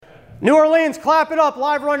New Orleans, clap it up,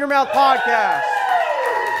 Live Run Your Mouth podcast.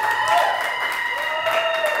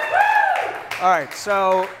 All right,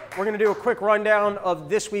 so we're going to do a quick rundown of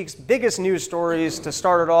this week's biggest news stories. To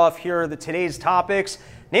start it off, here are today's topics.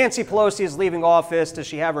 Nancy Pelosi is leaving office. Does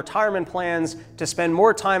she have retirement plans to spend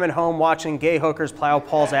more time at home watching gay hookers plow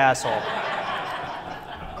Paul's asshole?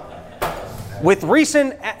 With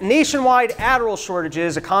recent nationwide Adderall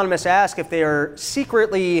shortages, economists ask if they are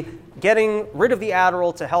secretly getting rid of the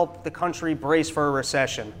Adderall to help the country brace for a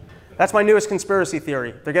recession. That's my newest conspiracy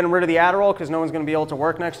theory. They're getting rid of the Adderall because no one's going to be able to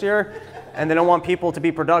work next year, and they don't want people to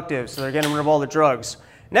be productive, so they're getting rid of all the drugs.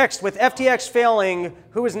 Next, with FTX failing,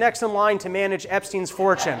 who is next in line to manage Epstein's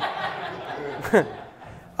fortune?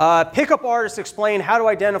 Pickup artists explain how to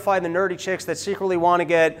identify the nerdy chicks that secretly want to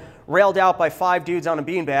get railed out by 5 dudes on a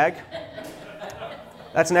beanbag.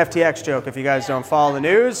 That's an FTX joke if you guys don't follow the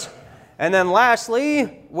news. And then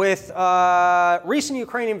lastly, with recent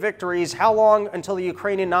Ukrainian victories, how long until the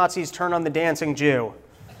Ukrainian Nazis turn on the dancing Jew?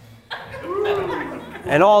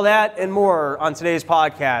 And all that and more on today's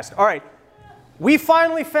podcast. All right, we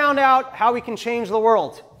finally found out how we can change the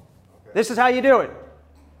world. This is how you do it.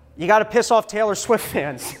 You got to piss off Taylor Swift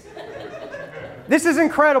fans. This is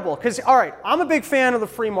incredible because, all right, I'm a big fan of the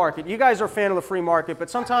free market. You guys are a fan of the free market, but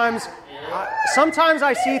sometimes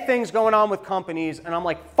I see things going on with companies and I'm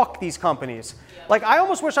like, fuck these companies. Like, I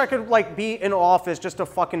almost wish I could like be in office just to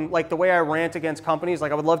fucking, like the way I rant against companies,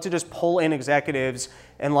 like I would love to just pull in executives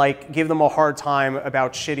and like give them a hard time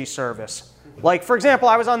about shitty service. Like, for example,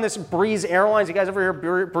 I was on this Breeze Airlines. You guys ever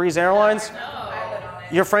hear Breeze Airlines?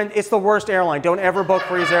 Your friend, it's the worst airline. Don't ever book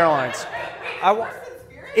Breeze Airlines.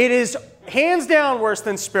 It is hands down worse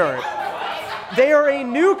than Spirit. They are a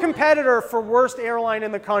new competitor for worst airline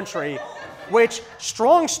in the country, which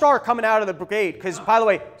strong start coming out of the brigade. Because, by the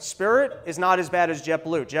way, Spirit is not as bad as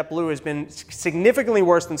JetBlue. JetBlue has been significantly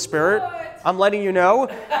worse than Spirit. I'm letting you know.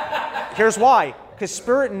 Here's why. Because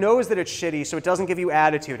Spirit knows that it's shitty, so it doesn't give you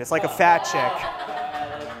attitude. It's like a fat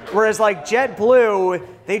chick. Whereas like JetBlue,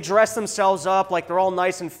 they dress themselves up like they're all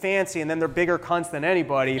nice and fancy, and then they're bigger cunts than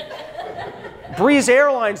anybody. Breeze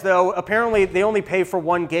Airlines, though, apparently they only pay for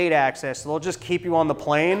 1 gate access, so they'll just keep you on the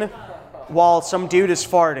plane while some dude is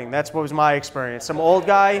farting. That's what was my experience. Some old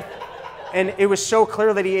guy, and it was so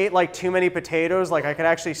clear that he ate like too many potatoes, like I could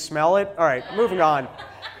actually smell it. All right, moving on.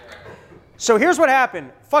 So here's what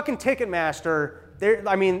happened. Fucking Ticketmaster,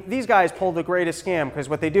 I mean, these guys pulled the greatest scam because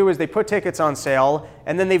what they do is they put tickets on sale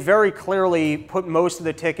and then they very clearly put most of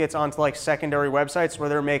the tickets onto like secondary websites where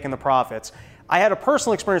they're making the profits. I had a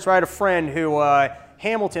personal experience where I had a friend who,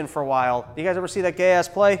 Hamilton for a while. You guys ever see that gay ass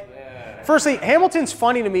play? Yeah. Firstly, Hamilton's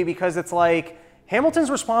funny to me because it's like, Hamilton's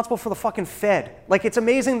responsible for the fucking Fed. Like, it's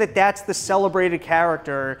amazing that that's the celebrated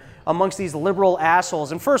character amongst these liberal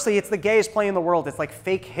assholes. And firstly, it's the gayest play in the world. It's like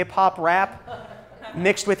fake hip hop rap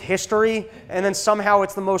mixed with history. And then somehow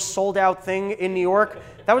it's the most sold out thing in New York.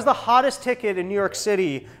 That was the hottest ticket in New York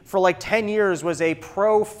City for like 10 years was a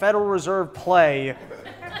pro-Federal Reserve play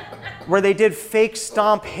where they did fake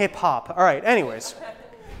stomp hip hop. All right, anyways,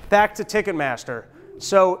 back to Ticketmaster.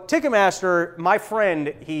 So Ticketmaster, my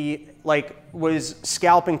friend, he like was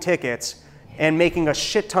scalping tickets and making a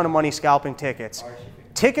shit ton of money scalping tickets.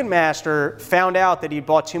 Ticketmaster found out that he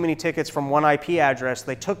bought too many tickets from one IP address.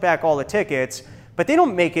 They took back all the tickets, but they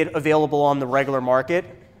don't make it available on the regular market.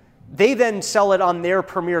 They then sell it on their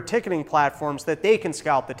premier ticketing platforms that they can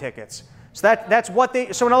scalp the tickets. So that's what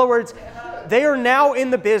they, so in other words, they are now in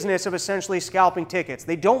the business of essentially scalping tickets.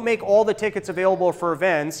 They don't make all the tickets available for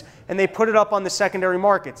events, and they put it up on the secondary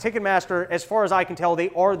market. Ticketmaster, as far as I can tell, they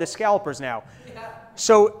are the scalpers now.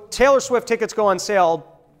 So Taylor Swift tickets go on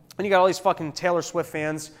sale, and you got all these fucking Taylor Swift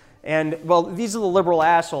fans, and well, these are the liberal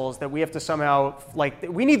assholes that we have to somehow, like,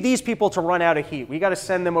 we need these people to run out of heat. We got to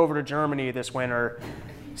send them over to Germany this winter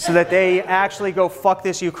so that they actually go fuck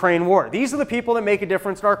this Ukraine war. These are the people that make a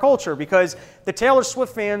difference in our culture because the Taylor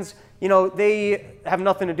Swift fans, you know, they have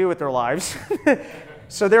nothing to do with their lives.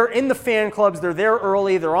 So they're in the fan clubs, they're there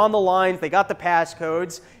early, they're on the lines, they got the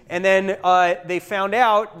passcodes, and then they found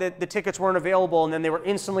out that the tickets weren't available, and then they were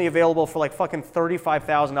instantly available for like fucking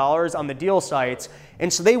 $35,000 on the deal sites.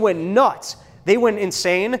 And so they went nuts. They went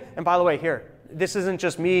insane. And by the way, here, this isn't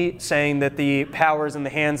just me saying that the power is in the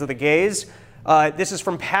hands of the gays. This is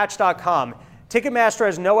from Patch.com. Ticketmaster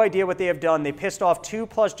has no idea what they have done. They pissed off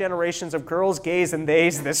 2+ generations of girls, gays, and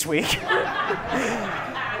theys this week.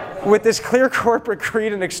 With this clear corporate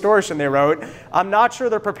greed and extortion, they wrote, I'm not sure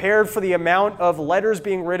they're prepared for the amount of letters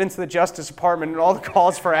being written to the Justice Department and all the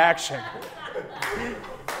calls for action.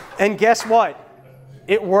 And guess what?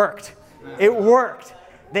 It worked. It worked.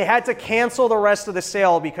 they had to cancel the rest of the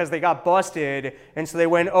sale because they got busted, and so they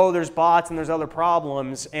went, oh, there's bots and there's other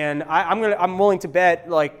problems. And I'm willing to bet,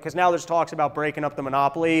 like, because now there's talks about breaking up the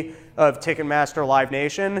monopoly of Ticketmaster, Live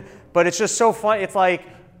Nation, but it's just so fun. It's like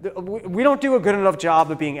we don't do a good enough job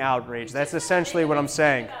of being outraged. That's essentially what I'm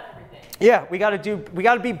saying. Yeah, we got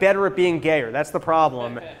to be better at being gayer. That's the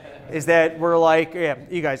problem, is that we're like, yeah,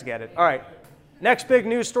 you guys get it. All right. Next big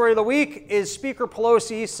news story of the week is Speaker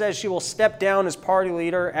Pelosi says she will step down as party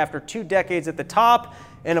leader after 2 decades at the top.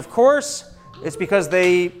 And of course, it's because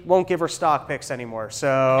they won't give her stock picks anymore.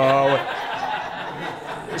 So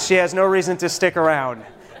she has no reason to stick around.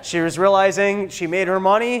 She was realizing she made her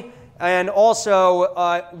money. And also,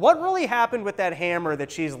 what really happened with that hammer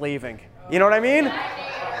that she's leaving? You know what I mean?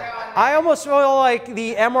 I almost feel like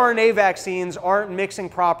the mRNA vaccines aren't mixing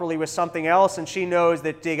properly with something else, and she knows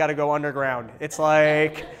that they got to go underground. It's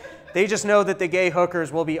like they just know that the gay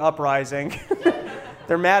hookers will be uprising.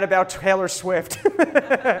 They're mad about Taylor Swift.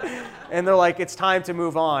 And they're like, it's time to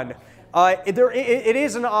move on. It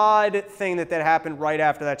is an odd thing that happened right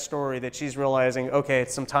after that story, that she's realizing, okay,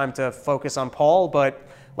 it's some time to focus on Paul, but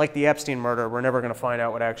like the Epstein murder, we're never going to find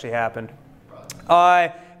out what actually happened.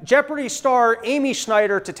 Jeopardy star Amy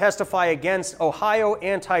Schneider to testify against Ohio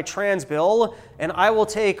anti-trans bill, and I will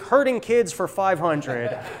take hurting kids for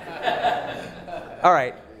 500. All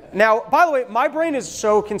right. Now, by the way, my brain is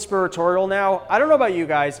so conspiratorial now. I don't know about you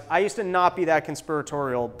guys. I used to not be that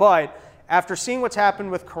conspiratorial, but after seeing what's happened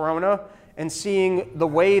with Corona and seeing the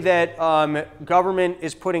way that government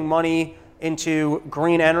is putting money into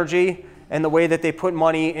green energy and the way that they put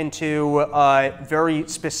money into very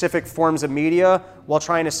specific forms of media while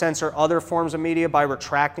trying to censor other forms of media by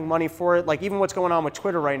retracting money for it. Like even what's going on with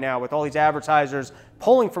Twitter right now with all these advertisers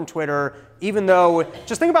pulling from Twitter, even though,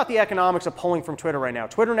 just think about the economics of pulling from Twitter right now.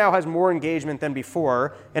 Twitter now has more engagement than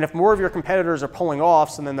before, and if more of your competitors are pulling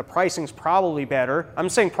off, so then the pricing's probably better. I'm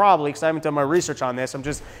saying probably because I haven't done my research on this. I'm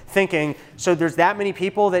just thinking, so there's that many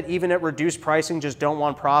people that even at reduced pricing just don't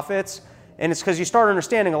want profits. And it's because you start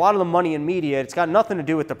understanding a lot of the money in media, it's got nothing to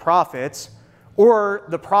do with the profits, or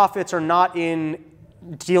the profits are not in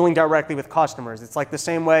dealing directly with customers. It's like the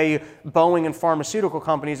same way Boeing and pharmaceutical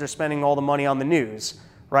companies are spending all the money on the news,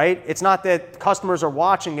 right? It's not that customers are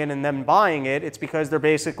watching it and then buying it. It's because they're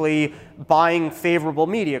basically buying favorable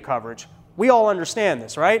media coverage. We all understand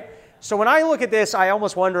this, right? So when I look at this, I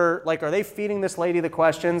almost wonder, like, are they feeding this lady the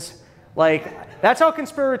questions? Like, that's how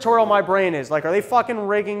conspiratorial my brain is. Like, are they fucking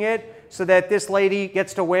rigging it so that this lady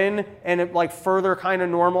gets to win and it like further kind of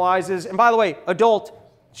normalizes? And by the way, adult,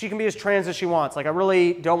 she can be as trans as she wants. Like, I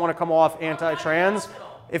really don't want to come off anti-trans.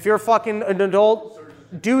 If you're fucking an adult,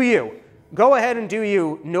 do you. Go ahead and do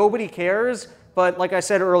you. Nobody cares. But like I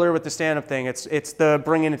said earlier with the stand-up thing, it's the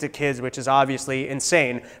bringing it to kids, which is obviously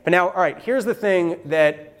insane. But now, all right, here's the thing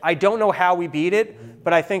that I don't know how we beat it,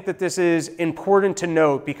 but I think that this is important to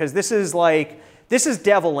note because this is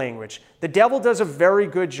devil language. The devil does a very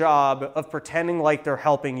good job of pretending like they're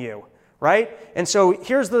helping you, right? And so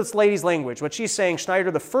here's this lady's language. What she's saying, Schneider,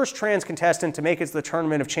 the first trans contestant to make it to the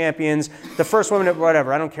Tournament of Champions, the first woman,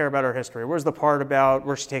 whatever, I don't care about her history. Where's the part about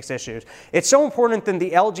where she takes issues? It's so important that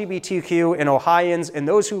the LGBTQ and Ohioans and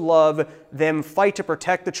those who love them fight to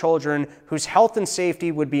protect the children whose health and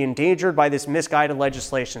safety would be endangered by this misguided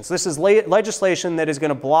legislation. So this is legislation that is going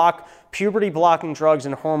to block puberty-blocking drugs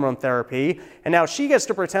and hormone therapy. And now she gets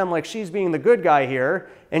to pretend like she's being the good guy here.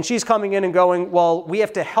 And she's coming in and going, well, we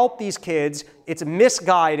have to help these kids. It's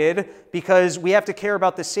misguided because we have to care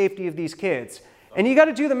about the safety of these kids. And you got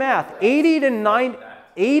to do the math. 80 to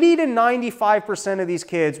 95% of these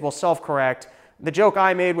kids will self-correct. The joke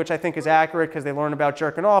I made, which I think is accurate because they learn about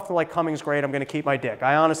jerking off, they're like, Cumming's great, I'm going to keep my dick.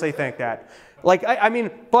 I honestly think that. Like, I mean,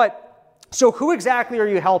 but, so who exactly are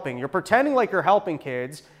you helping? You're pretending like you're helping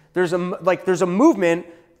kids. There's a movement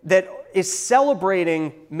that is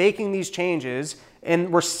celebrating making these changes,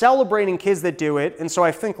 and we're celebrating kids that do it. And so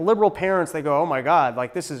I think liberal parents, they go, oh my God,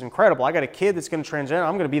 like this is incredible. I got a kid that's going to transgender.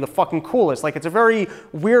 I'm going to be the fucking coolest. Like it's a very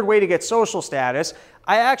weird way to get social status.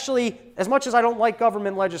 I actually, as much as I don't like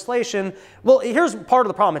government legislation, well, here's part of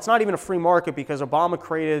the problem. It's not even a free market because Obama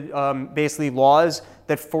created basically laws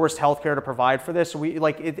that forced healthcare to provide for this. So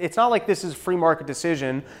it's not like this is a free market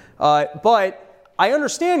decision, but I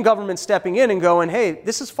understand government stepping in and going, hey,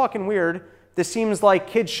 this is fucking weird. This seems like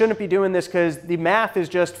kids shouldn't be doing this because the math is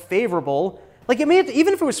just favorable. Like, even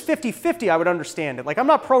if it was 50-50, I would understand it. Like, I'm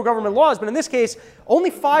not pro-government laws, but in this case,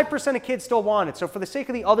 only 5% of kids still want it. So for the sake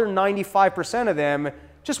of the other 95% of them,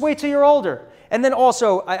 just wait till you're older. And then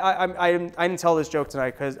also, I didn't tell this joke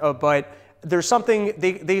tonight, but there's something,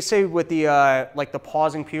 they say with the, like the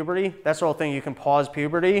pausing puberty, that's the whole thing, you can pause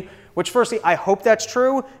puberty. which firstly, I hope that's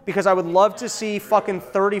true because I would love to see fucking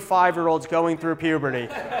 35-year-olds going through puberty.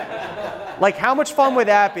 Like, how much fun would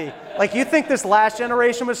that be? Like, you think this last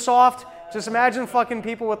generation was soft? Just imagine fucking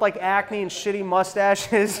people with like acne and shitty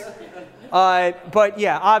mustaches. But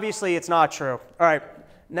yeah, obviously it's not true. All right,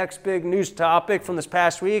 next big news topic from this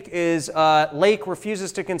past week is Lake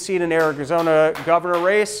refuses to concede an Arizona governor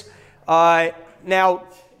race. Now,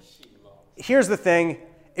 here's the thing.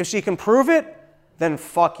 If she can prove it, then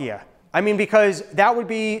fuck yeah. I mean, because that would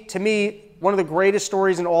be, to me, one of the greatest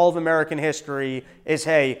stories in all of American history is,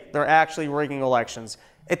 hey, they're actually rigging elections.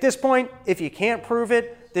 At this point, if you can't prove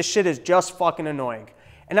it, this shit is just fucking annoying.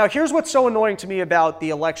 And now here's what's so annoying to me about the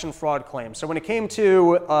election fraud claim. So when it came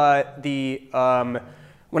to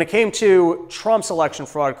Trump's election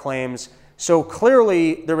fraud claims, so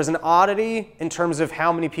clearly there was an oddity in terms of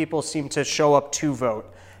how many people seem to show up to vote.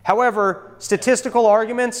 However, statistical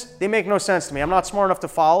arguments, they make no sense to me. I'm not smart enough to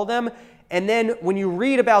follow them. And then when you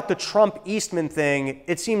read about the Trump-Eastman thing,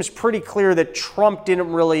 it seems pretty clear that Trump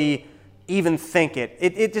didn't really even think it.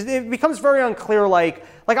 It becomes very unclear. Like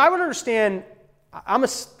I would understand, I'm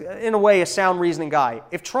in a way a sound reasoning guy.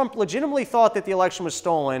 If Trump legitimately thought that the election was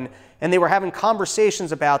stolen and they were having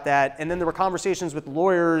conversations about that, and then there were conversations with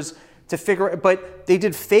lawyers to figure, but they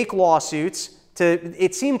did fake lawsuits.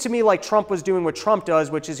 It seemed to me like Trump was doing what Trump does,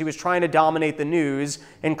 which is he was trying to dominate the news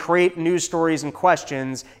and create news stories and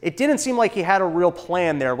questions. It didn't seem like he had a real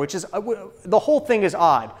plan there, which is, the whole thing is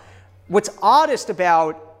odd. What's oddest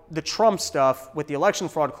about the Trump stuff with the election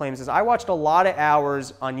fraud claims is I watched a lot of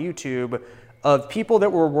hours on YouTube of people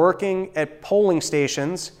that were working at polling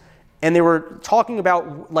stations, and they were talking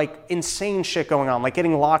about like insane shit going on, like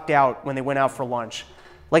getting locked out when they went out for lunch.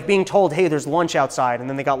 Like being told, hey, there's lunch outside, and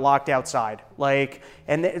then they got locked outside.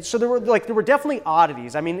 So there were definitely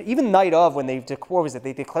oddities. I mean, even night of when they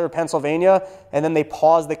declared Pennsylvania, and then they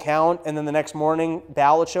paused the count, and then the next morning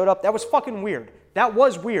ballot showed up. That was fucking weird. That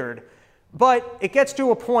was weird. But it gets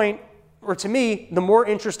to a point where, to me, the more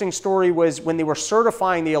interesting story was when they were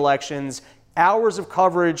certifying the elections, hours of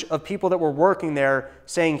coverage of people that were working there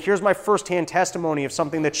saying, here's my firsthand testimony of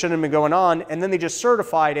something that shouldn't have been going on, and then they just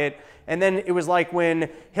certified it. And then it was like when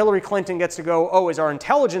Hillary Clinton gets to go, oh, as our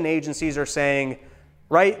intelligence agencies are saying,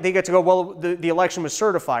 right? They get to go, well, the election was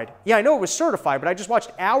certified. Yeah, I know it was certified, but I just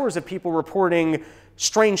watched hours of people reporting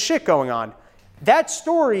strange shit going on. That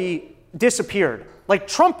story disappeared. Like,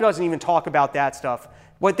 Trump doesn't even talk about that stuff.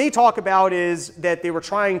 What they talk about is that they were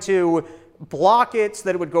trying to block it so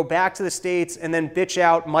that it would go back to the states and then bitch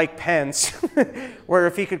out Mike Pence, where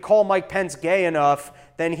if he could call Mike Pence gay enough,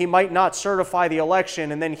 then he might not certify the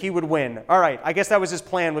election and then he would win. All right, I guess that was his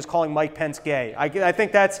plan, was calling Mike Pence gay. I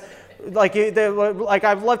think that's, like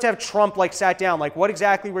I'd love to have Trump like sat down, like, what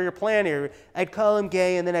exactly were your plan here? I'd call him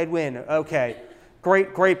gay and then I'd win. Okay,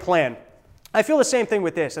 great plan. I feel the same thing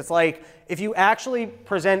with this. It's like, if you actually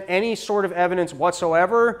present any sort of evidence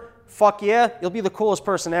whatsoever, fuck yeah, you'll be the coolest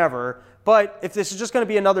person ever. But if this is just going to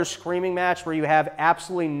be another screaming match where you have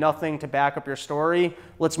absolutely nothing to back up your story,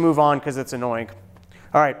 let's move on because it's annoying.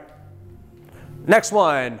 All right, next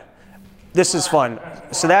one. This is fun.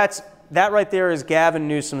 So that right there is Gavin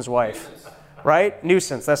Newsom's wife, right?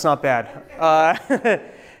 Nuisance, that's not bad.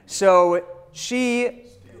 So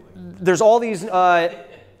there's all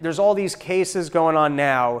these cases going on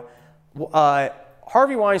now.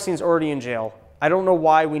 Harvey Weinstein's already in jail. I don't know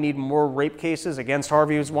why we need more rape cases against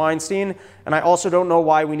Harvey Weinstein, and I also don't know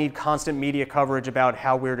why we need constant media coverage about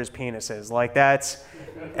how weird his penis is. Like, that's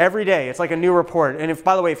every day. It's like a new report. And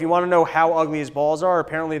by the way, if you want to know how ugly his balls are,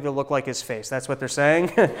 apparently they look like his face. That's what they're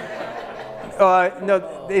saying.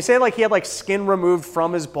 No, they say like he had like skin removed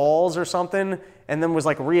from his balls or something, and then was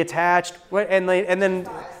like reattached. And then,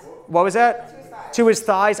 what was that? To his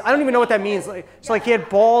thighs. I don't even know what that means. So like he had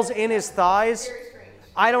balls in his thighs.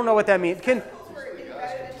 I don't know what that means.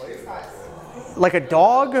 Like a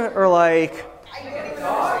dog or like?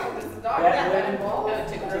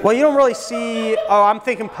 Well, you don't really see. Oh, I'm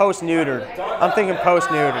thinking post-neutered.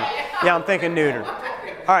 Yeah, I'm thinking neutered.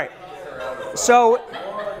 All right. So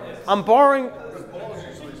I'm borrowing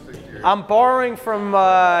from.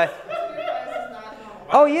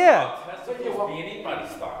 Oh yeah.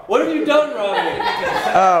 What have you done, Robbie?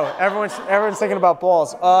 Oh, everyone's thinking about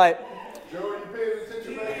balls. All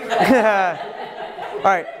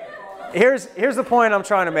right. Here's the point I'm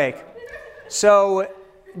trying to make. So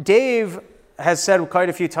Dave has said quite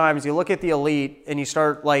a few times, you look at the elite and you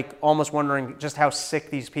start like almost wondering just how sick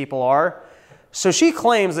these people are. So she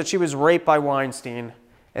claims that she was raped by Weinstein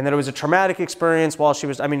and that it was a traumatic experience while she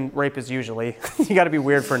was, I mean, rape is usually, you got to be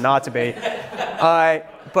weird for it not to be.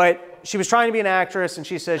 But she was trying to be an actress and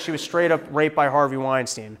she says she was straight up raped by Harvey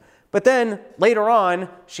Weinstein. But then later on,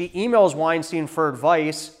 she emails Weinstein for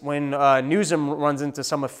advice when Newsom runs into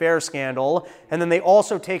some affair scandal, and then they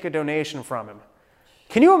also take a donation from him.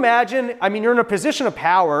 Can you imagine? I mean, you're in a position of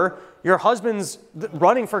power. Your husband's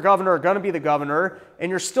running for governor or going to be the governor, and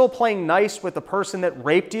you're still playing nice with the person that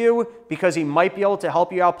raped you because he might be able to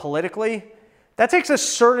help you out politically. That takes a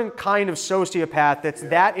certain kind of sociopath that's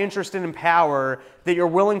that interested in power that you're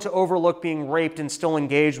willing to overlook being raped and still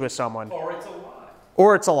engage with someone. Or it's a lie.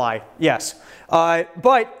 Or it's a lie, yes.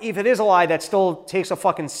 But if it is a lie, that still takes a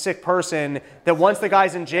fucking sick person that once the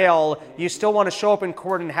guy's in jail, you still want to show up in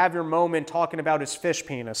court and have your moment talking about his fish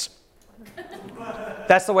penis.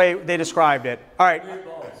 That's the way they described it. All right.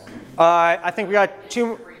 I think we got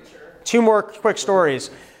two more quick stories.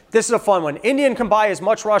 This is a fun one. India can buy as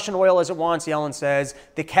much Russian oil as it wants, Yellen says.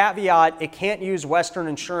 The caveat, it can't use Western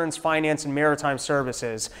insurance, finance, and maritime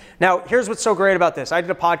services. Now, here's what's so great about this. I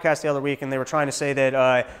did a podcast the other week, and they were trying to say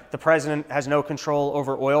that the president has no control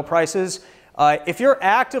over oil prices. If you're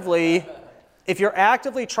actively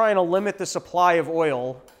trying to limit the supply of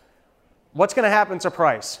oil, what's going to happen to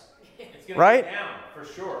price? It's going right? to go down, for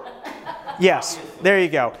sure. Yes, there you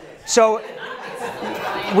go. So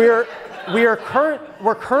we're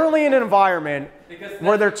currently in an environment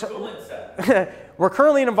where we're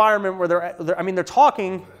currently in an environment where they're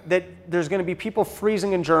talking that there's going to be people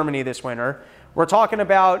freezing in Germany this winter. We're talking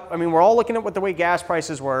about, we're all looking at what the way gas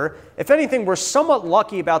prices were. If anything, we're somewhat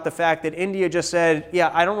lucky about the fact that India just said, yeah,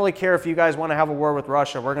 I don't really care if you guys want to have a war with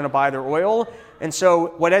Russia. We're going to buy their oil. And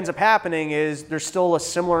so what ends up happening is there's still a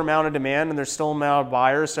similar amount of demand and there's still an amount of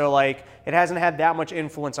buyers. So like it hasn't had that much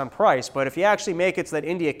influence on price. But if you actually make it so that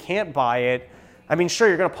India can't buy it, sure,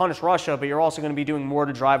 you're going to punish Russia, but you're also going to be doing more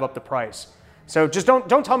to drive up the price. So just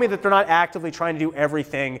don't tell me that they're not actively trying to do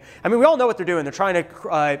everything. We all know what they're doing. They're trying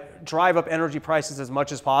to drive up energy prices as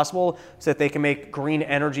much as possible so that they can make green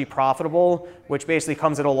energy profitable, which basically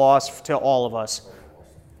comes at a loss to all of us.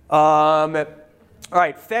 All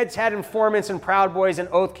right, Feds had informants and Proud Boys and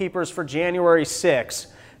Oath Keepers for January 6th.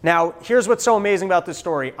 Now, here's what's so amazing about this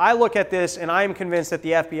story. I look at this and I am convinced that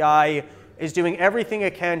the FBI is doing everything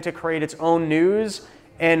it can to create its own news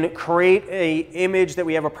and create an image that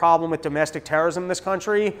we have a problem with domestic terrorism in this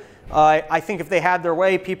country. I think if they had their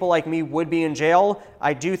way, people like me would be in jail.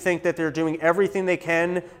 I do think that they're doing everything they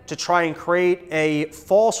can to try and create a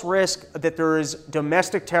false risk that there is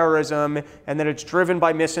domestic terrorism and that it's driven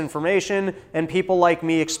by misinformation and people like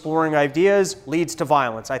me exploring ideas leads to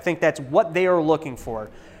violence. I think that's what they are looking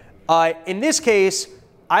for. In this case,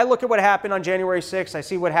 I look at what happened on January 6th. I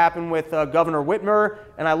see what happened with Governor Whitmer,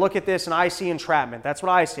 and I look at this and I see entrapment. That's what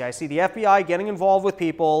I see. I see the FBI getting involved with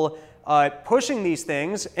people, pushing these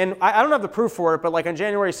things. And I don't have the proof for it, but like on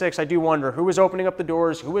January 6th, I do wonder who was opening up the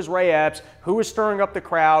doors, who was Ray Epps, who was stirring up the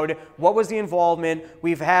crowd, what was the involvement.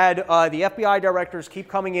 We've had the FBI directors keep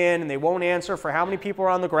coming in and they won't answer for how many people are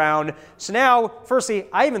on the ground. So now, firstly,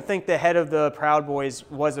 I even think the head of the Proud Boys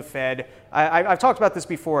was a Fed. I've talked about this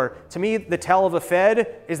before. To me, the tell of a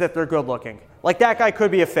Fed is that they're good looking. Like that guy could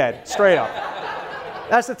be a Fed, straight up.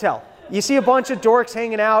 That's the tell. You see a bunch of dorks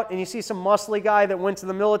hanging out and you see some muscly guy that went to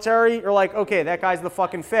the military, you're like, okay, that guy's the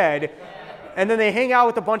fucking Fed. And then they hang out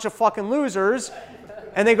with a bunch of fucking losers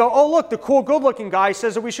and they go, oh, look, the cool, good-looking guy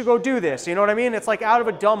says that we should go do this. You know what I mean? It's like out of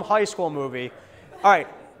a dumb high school movie. All right,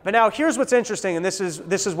 but now here's what's interesting, and this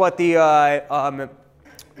is what the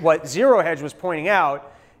what Zero Hedge was pointing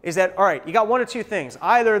out, is that, all right, you got one of two things.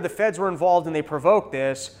 Either the Feds were involved and they provoked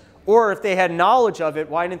this, or if they had knowledge of it,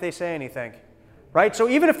 why didn't they say anything? Right? So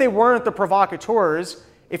even if they weren't the provocateurs,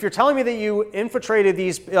 if you're telling me that you infiltrated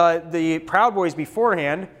these the Proud Boys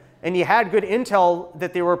beforehand and you had good intel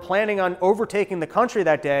that they were planning on overtaking the country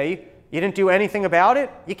that day, you didn't do anything about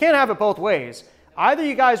it? You can't have it both ways. Either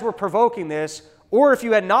you guys were provoking this, or if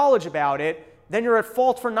you had knowledge about it, then you're at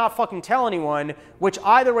fault for not fucking tell anyone, which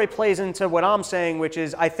either way plays into what I'm saying, which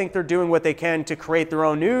is I think they're doing what they can to create their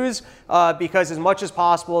own news because as much as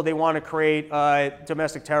possible, they want to create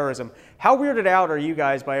domestic terrorism. How weirded out are you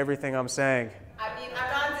guys by everything I'm saying? I'm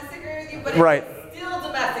not disagreeing with you, but right. It's still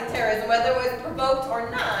domestic terrorism, whether it was provoked or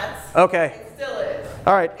not. Okay. It still is.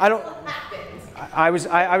 All right. I don't. I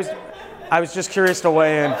was just curious to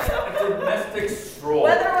weigh in. Domestic stroll.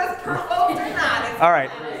 Whether it was provoked or not. It's all right.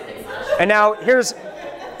 And now here's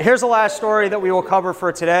the last story that we will cover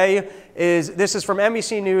for today. This is from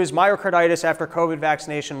NBC News, myocarditis after COVID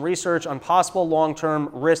vaccination research on possible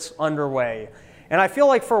long-term risks underway. And I feel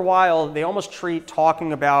like for a while, they almost treat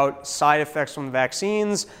talking about side effects from the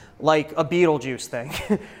vaccines like a Beetlejuice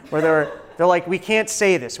thing, where they're like, we can't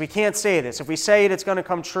say this, we can't say this. If we say it, it's going to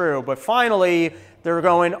come true. But finally, they're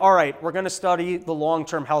going, all right, we're going to study the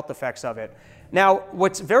long-term health effects of it. Now,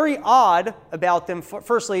 what's very odd about them,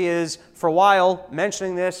 firstly, is for a while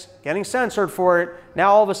mentioning this, getting censored for it.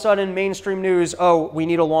 Now, all of a sudden, mainstream news, oh, we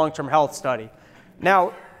need a long-term health study.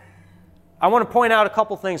 Now, I want to point out a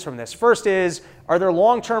couple things from this. First is, are there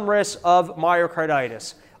long-term risks of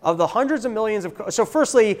myocarditis? Of the hundreds of millions of... So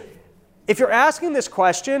firstly, if you're asking this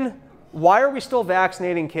question, why are we still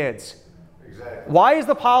vaccinating kids? Exactly. Why is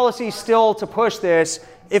the policy still to push this?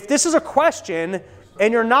 If this is a question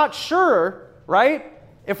and you're not sure, right?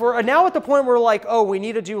 If we're now at the point where we're like, oh, we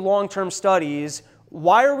need to do long-term studies,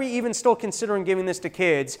 why are we even still considering giving this to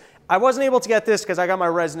kids? I wasn't able to get this because I got my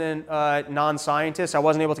resident non-scientist. I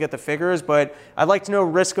wasn't able to get the figures, but I'd like to know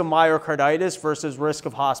risk of myocarditis versus risk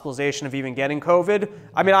of hospitalization of even getting COVID.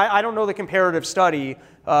 I mean, I don't know the comparative study,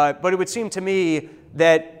 but it would seem to me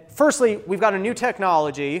that, firstly, we've got a new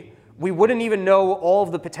technology. We wouldn't even know all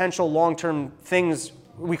of the potential long-term things.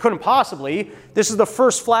 We couldn't possibly. This is the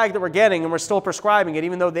first flag that we're getting, and we're still prescribing it,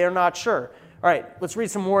 even though they're not sure. All right, let's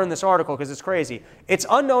read some more in this article because it's crazy. It's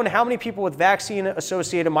unknown how many people with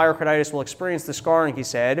vaccine-associated myocarditis will experience the scarring, he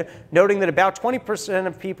said, noting that about 20%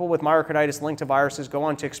 of people with myocarditis linked to viruses go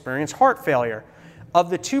on to experience heart failure.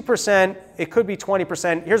 Of the 2%, it could be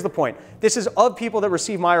 20%. Here's the point. This is of people that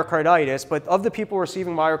receive myocarditis, but of the people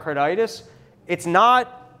receiving myocarditis, it's not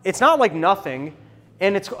like nothing.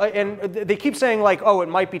 And they keep saying like, oh, it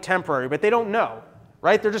might be temporary, but they don't know,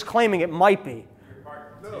 right? They're just claiming it might be.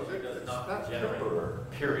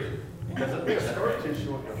 Period. Because of this.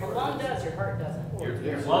 Your lung does, your heart doesn't.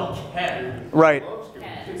 Your lung can. Right.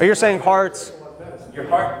 Are you saying hearts? Your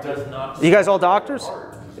heart does not. You guys all doctors?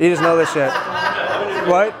 You just know this shit.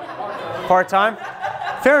 What? Part-time?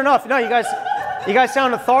 Fair enough. No, you guys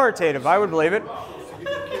sound authoritative. I would believe it.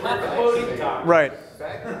 Right.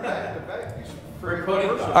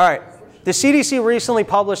 All right. The CDC recently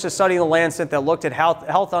published a study in The Lancet that looked at health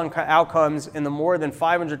outcomes in the more than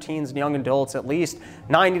 500 teens and young adults at least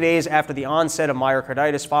 90 days after the onset of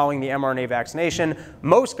myocarditis following the mRNA vaccination.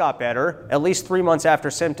 Most got better, at least 3 months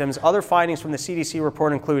after symptoms. Other findings from the CDC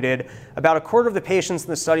report included about a quarter of the patients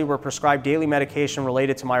in the study were prescribed daily medication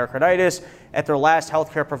related to myocarditis at their last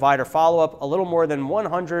healthcare provider follow-up. A little more than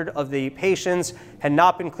 100 of the patients had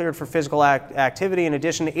not been cleared for physical activity. In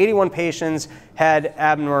addition, 81 patients had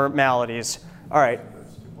abnormalities. All right.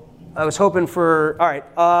 I was hoping for, all right.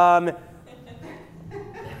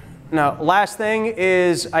 Now, last thing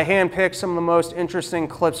is I handpicked some of the most interesting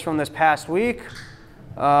clips from this past week.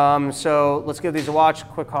 So let's give these a watch.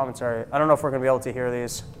 Quick commentary. I don't know if we're going to be able to hear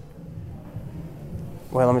these.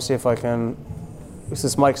 Wait, let me see if I can.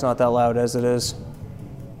 This mic's not that loud as it is.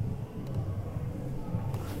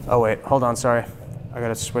 Oh, wait. Hold on. Sorry. I got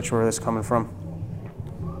to switch where this is coming from.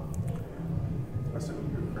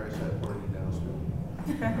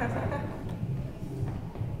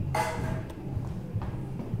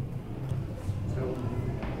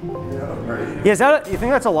 Yeah, is that you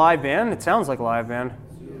think that's a live band? It sounds like a live band.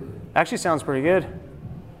 Actually sounds pretty good.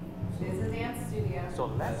 It's a dance studio. So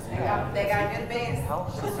let's They got good bass.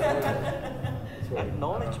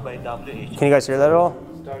 acknowledged by WHO. Can you guys hear that at all?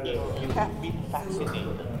 If you have been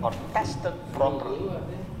vaccinated or tested properly,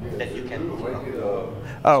 then you can move around.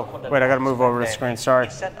 Oh, wait, I got to move over the screen. Sorry.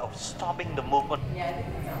 Instead of stopping the movement. Yeah, I think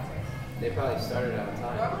it's downstairs. They probably started on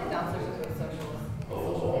time. Normally downstairs is with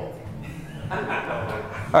social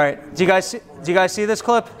dancing. All right. Do you guys see this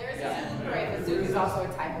clip? There's Zoom, right? But Zoom is also a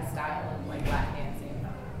type of style of like lap dancing.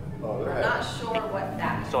 I'm not sure what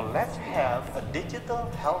that is. So let's have a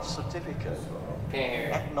digital health certificate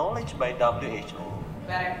acknowledged by WHO.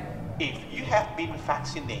 Better. If you have been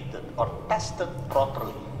vaccinated or tested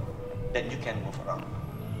properly, then you can move around.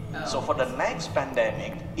 Oh. So for the next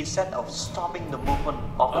pandemic, instead of stopping the movement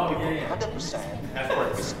of the people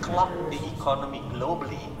 100%, it's clog the economy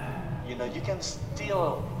globally. You know, you can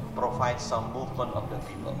still provide some movement of the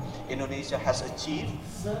people. Indonesia has achieved,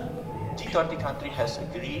 G20 country has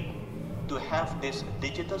agreed to have this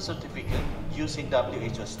digital certificate using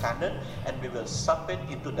WHO standard, and we will submit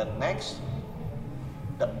into the next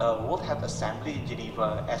World Health Assembly in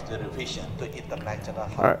Geneva as the revision to international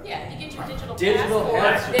health. All right. Yeah, you get your digital Digital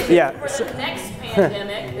passport. passport. Then Yeah, for so- the next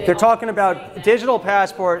pandemic, They're talking about digital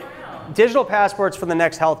passports for the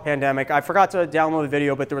next health pandemic. I forgot to download the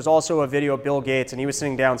video, but there was also a video of Bill Gates, and he was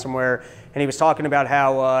sitting down somewhere, and he was talking about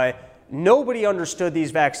how nobody understood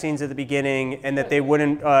these vaccines at the beginning and that they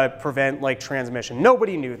wouldn't prevent like transmission.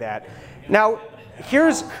 Nobody knew that. Now,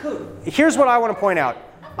 here's what I want to point out.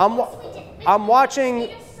 I'm watching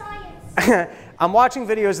I'm watching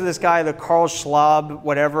videos of this guy, the Carl Schwab,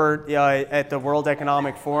 whatever, at the World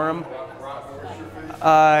Economic Forum.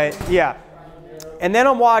 Yeah. And then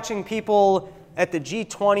I'm watching people at the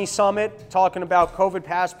G20 summit talking about COVID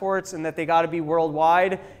passports and that they got to be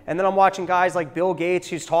worldwide. And then I'm watching guys like Bill Gates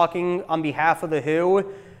who's talking on behalf of the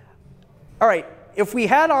WHO. All right, if we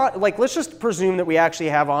had, like, let's just presume that we actually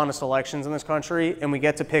have honest elections in this country and we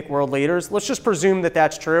get to pick world leaders. Let's just presume that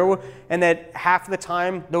that's true and that half of the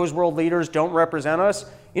time those world leaders don't represent us.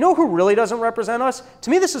 You know who really doesn't represent us? To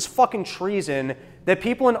me, this is fucking treason that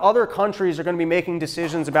people in other countries are going to be making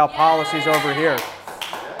decisions about policies over here.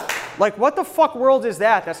 Like, what the fuck world is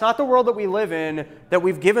that? That's not the world that we live in, that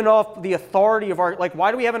we've given off the authority of our, like, why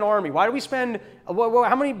do we have an army? Why do we spend,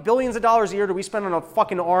 how many billions of dollars a year do we spend on a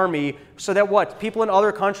fucking army so that what? People in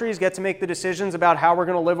other countries get to make the decisions about how we're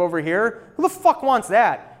going to live over here? Who the fuck wants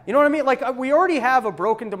that? You know what I mean? Like, we already have a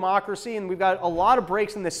broken democracy and we've got a lot of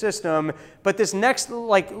breaks in the system, but this next,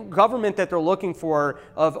 like, government that they're looking for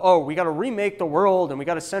of, oh, we got to remake the world and we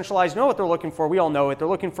got to centralize, you know what they're looking for? We all know it. They're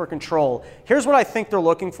looking for control. Here's what I think they're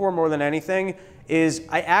looking for more than anything is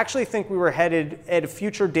I actually think we were headed at a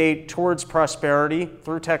future date towards prosperity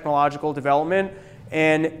through technological development,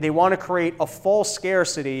 and they want to create a false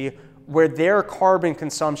scarcity where their carbon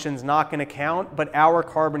consumption is not going to count, but our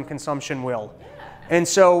carbon consumption will. And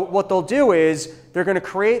so what they'll do is they're going to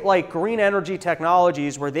create like green energy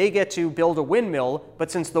technologies where they get to build a windmill, but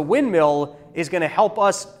since the windmill is going to help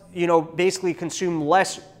us, you know, basically consume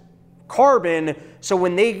less carbon, so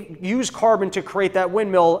when they use carbon to create that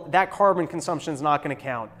windmill, that carbon consumption is not going to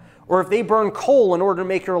count. Or if they burn coal in order to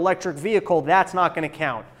make your electric vehicle, that's not going to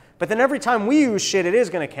count. But then every time we use shit, it is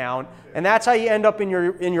going to count, and that's how you end up in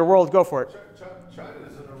your world. Go for it. China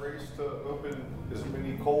is in a race to open as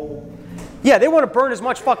many coal. Yeah, they want to burn as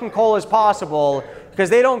much fucking coal as possible because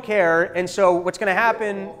they don't care. And so what's going to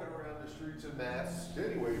happen? Walking around the streets in mass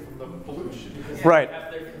anyway from the pollution. Right.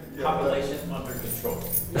 Have their population under control.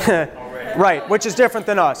 Right, which is different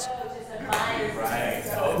than us.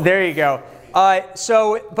 There you go.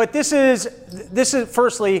 But this is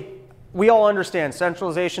firstly, we all understand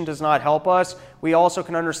centralization does not help us. We also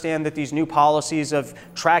can understand that these new policies of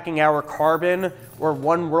tracking our carbon or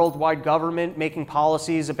one worldwide government making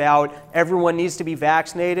policies about everyone needs to be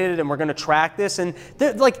vaccinated and we're going to track this. And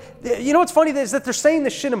like, you know what's funny is that they're saying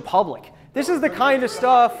this shit in public. This is the kind of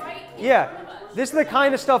stuff, yeah. This is the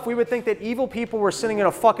kind of stuff we would think that evil people were sitting in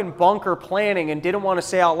a fucking bunker planning and didn't want to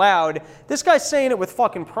say out loud. This guy's saying it with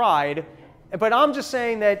fucking pride. But I'm just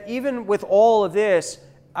saying that even with all of this,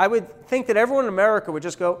 I would think that everyone in America would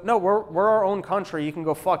just go, no, we're our own country. You can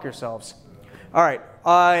go fuck yourselves. All right.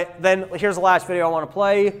 Then here's the last video I want to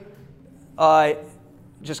play.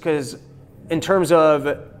 Just because in terms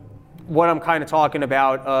of what I'm kind of talking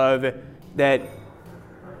about of that.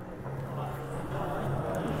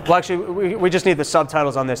 Well, actually, we just need the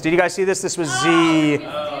subtitles on this. Did you guys see this? This was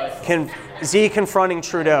Z confronting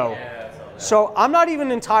Trudeau. So I'm not even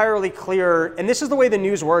entirely clear, and this is the way the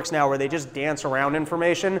news works now, where they just dance around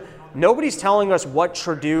information. Nobody's telling us what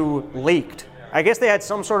Trudeau leaked. I guess they had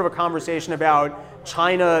some sort of a conversation about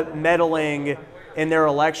China meddling in their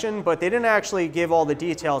election, but they didn't actually give all the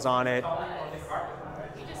details on it.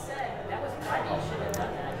 You just said that was private. You should have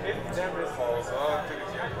done that. It never falls off to the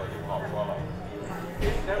camera, you won't follow.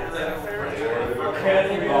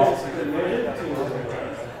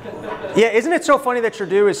 Yeah, isn't it so funny that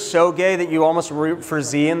Trudeau is so gay that you almost root for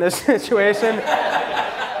Z in this situation?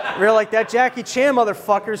 You're like, that Jackie Chan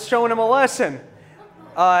motherfucker's showing him a lesson.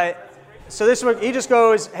 So this one, he just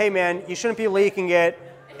goes, hey man, you shouldn't be leaking it,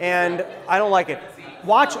 and I don't like it.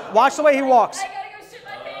 Watch the way he walks. I gotta go shit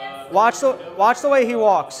my pants. Watch the way he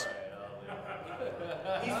walks.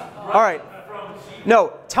 All right.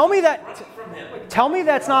 No, tell me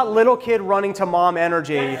that's not little kid running to mom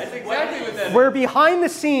energy. That's exactly what that is. Where behind the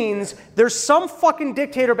scenes, there's some fucking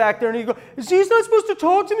dictator back there, and you go, he's not supposed to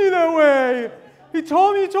talk to me that way. He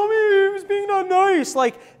told me he was being not nice.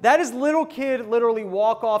 Like, that is little kid literally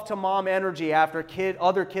walk off to mom energy after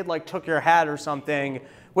other kid like took your hat or something,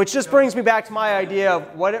 which just brings me back to my idea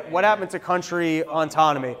of what happened to country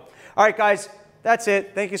autonomy. All right, guys, that's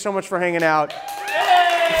it. Thank you so much for hanging out.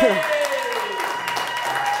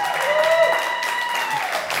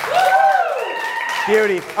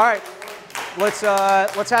 Beauty. All right, let's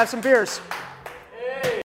have some beers.